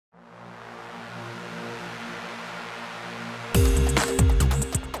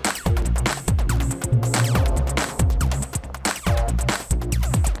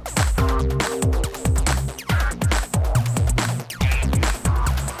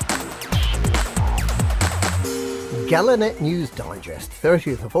Galnet News Digest,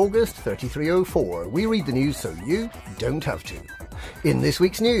 30th of August, 3304. We read the news so you don't have to. In this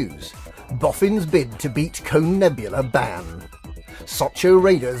week's news, Boffins bid to beat Cone Nebula ban. Socho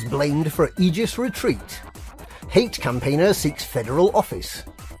raiders blamed for Aegis retreat. Hate campaigner seeks federal office.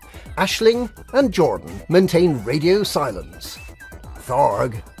 Aisling and Jordan maintain radio silence.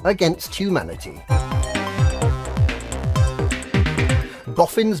 Tharg against humanity.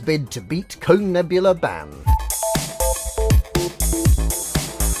 Boffins bid to beat Cone Nebula ban.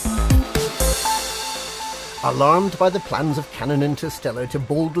 Alarmed by the plans of Canon Interstellar to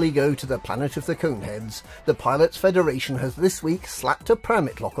boldly go to the planet of the Coneheads, the Pilots Federation has this week slapped a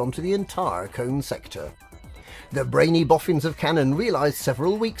permit lock onto the entire Cone sector. The brainy boffins of Canon realised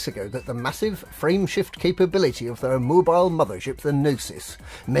several weeks ago that the massive frame-shift capability of their mobile mothership, the Gnosis,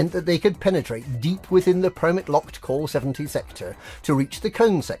 meant that they could penetrate deep within the permit-locked Call 70 sector to reach the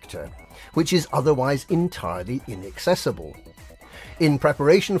Cone sector, which is otherwise entirely inaccessible. In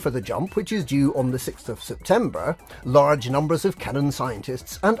preparation for the jump, which is due on the 6th of September, large numbers of Canon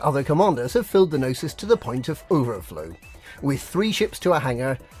scientists and other commanders have filled the Gnosis to the point of overflow, with 3 ships to a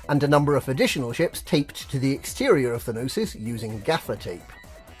hangar and a number of additional ships taped to the exterior of the Gnosis using gaffer tape.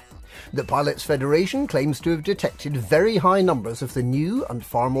 The Pilots Federation claims to have detected very high numbers of the new and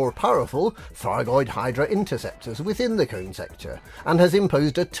far more powerful Thargoid Hydra interceptors within the Cone sector, and has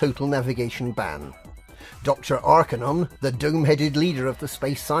imposed a total navigation ban. Dr. Arcanon, the dome-headed leader of the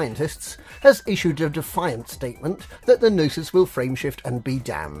space scientists, has issued a defiant statement that the Gnosis will frameshift and be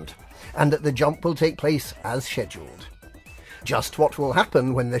damned, and that the jump will take place as scheduled. Just what will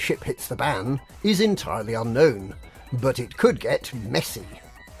happen when the ship hits the ban is entirely unknown, but it could get messy.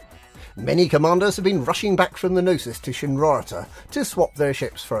 Many commanders have been rushing back from the Gnosis to Shinrarta to swap their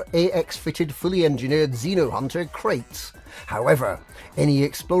ships for AX-fitted fully engineered Xenohunter crates. However, any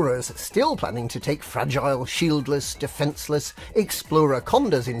explorers still planning to take fragile, shieldless, defenceless Explorer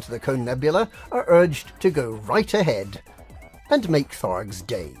Condas into the Cone Nebula are urged to go right ahead and make Tharg's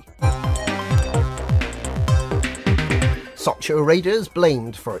day. Socho raiders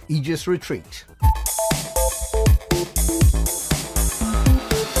blamed for Aegis retreat.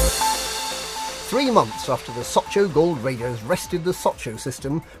 Three months after the Socho Gold Raiders wrested the Socho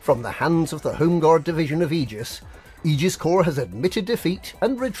system from the hands of the Home Guard division of Aegis, Aegis Corps has admitted defeat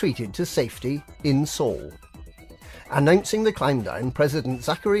and retreated to safety in Seoul. Announcing the climb down, President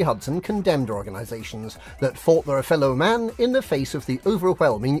Zachary Hudson condemned organisations that fought their fellow man in the face of the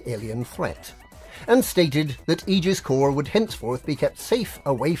overwhelming alien threat, and stated that Aegis Corps would henceforth be kept safe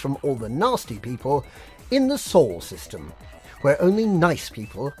away from all the nasty people in the Sol system, where only nice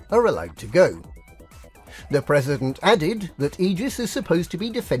people are allowed to go. The President added that Aegis is supposed to be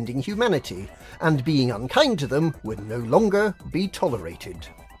defending humanity, and being unkind to them would no longer be tolerated.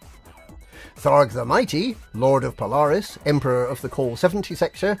 Tharg the Mighty, Lord of Polaris, Emperor of the Call 70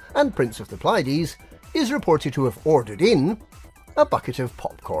 sector, and Prince of the Pleiades, is reported to have ordered in a bucket of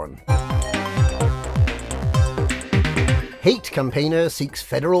popcorn. Hate campaigner seeks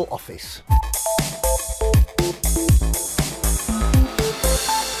federal office.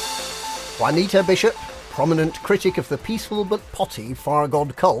 Juanita Bishop, prominent critic of the peaceful but potty Far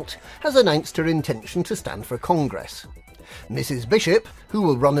God cult, has announced her intention to stand for Congress. Mrs. Bishop, who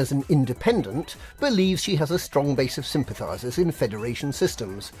will run as an independent, believes she has a strong base of sympathisers in Federation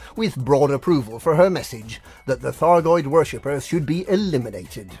systems, with broad approval for her message that the Thargoid worshippers should be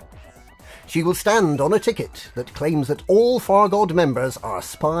eliminated. She will stand on a ticket that claims that all Far God members are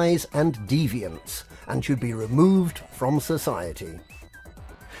spies and deviants, and should be removed from society.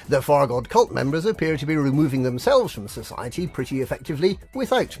 The Far God cult members appear to be removing themselves from society pretty effectively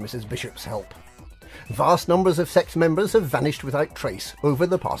without Mrs. Bishop's help. Vast numbers of sect members have vanished without trace over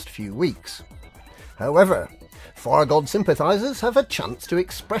the past few weeks. However, Far God sympathisers have a chance to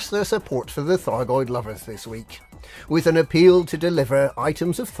express their support for the Thargoid lovers this week, with an appeal to deliver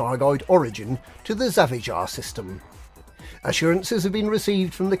items of Thargoid origin to the Zavijar system. Assurances have been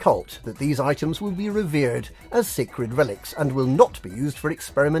received from the cult that these items will be revered as sacred relics and will not be used for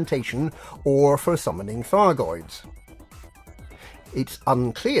experimentation or for summoning Thargoids. It's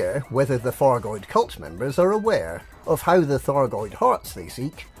unclear whether the Thargoid cult members are aware of how the Thargoid hearts they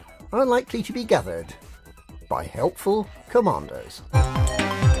seek are likely to be gathered by helpful commanders.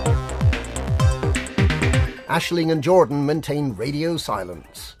 Aisling and Jordan maintain radio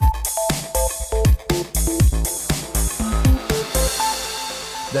silence.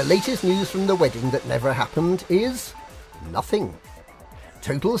 The latest news from the wedding that never happened is nothing.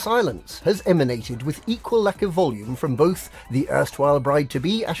 Total silence has emanated with equal lack of volume from both the erstwhile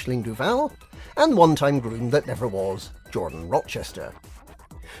bride-to-be Aisling Duval and one-time groom that never was, Jordan Rochester.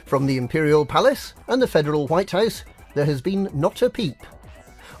 From the Imperial Palace and the Federal White House, there has been not a peep,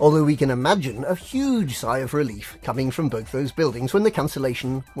 although we can imagine a huge sigh of relief coming from both those buildings when the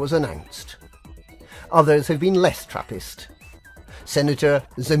cancellation was announced. Others have been less Trappist. Senator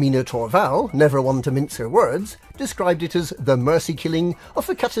Zemina Torval, never one to mince her words, described it as the mercy killing of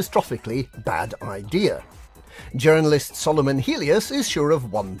a catastrophically bad idea. Journalist Solomon Helios is sure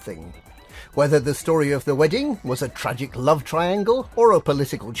of one thing. Whether the story of the wedding was a tragic love triangle or a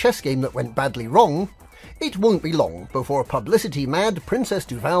political chess game that went badly wrong, it won't be long before publicity-mad Princess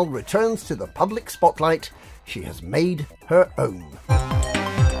Duval returns to the public spotlight she has made her own.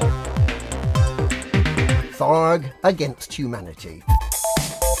 Tharg against humanity.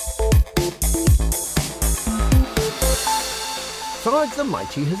 Tharg the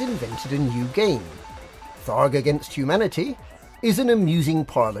Mighty has invented a new game. Tharg Against Humanity is an amusing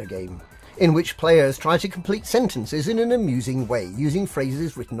parlour game, in which players try to complete sentences in an amusing way, using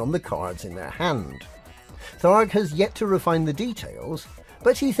phrases written on the cards in their hand. Tharg has yet to refine the details,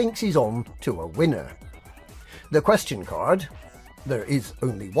 but he thinks he's on to a winner. The question card, there is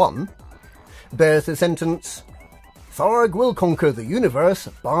only one, bears the sentence, "Tharg will conquer the universe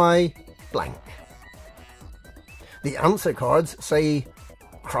by blank." The answer cards say,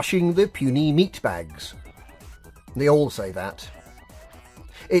 "Crushing the puny meatbags." They all say that.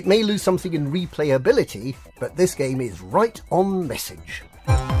 It may lose something in replayability, but this game is right on message.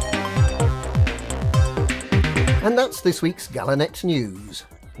 And that's this week's Galnet News.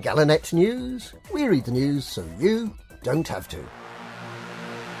 Galnet News? We read the news so you don't have to.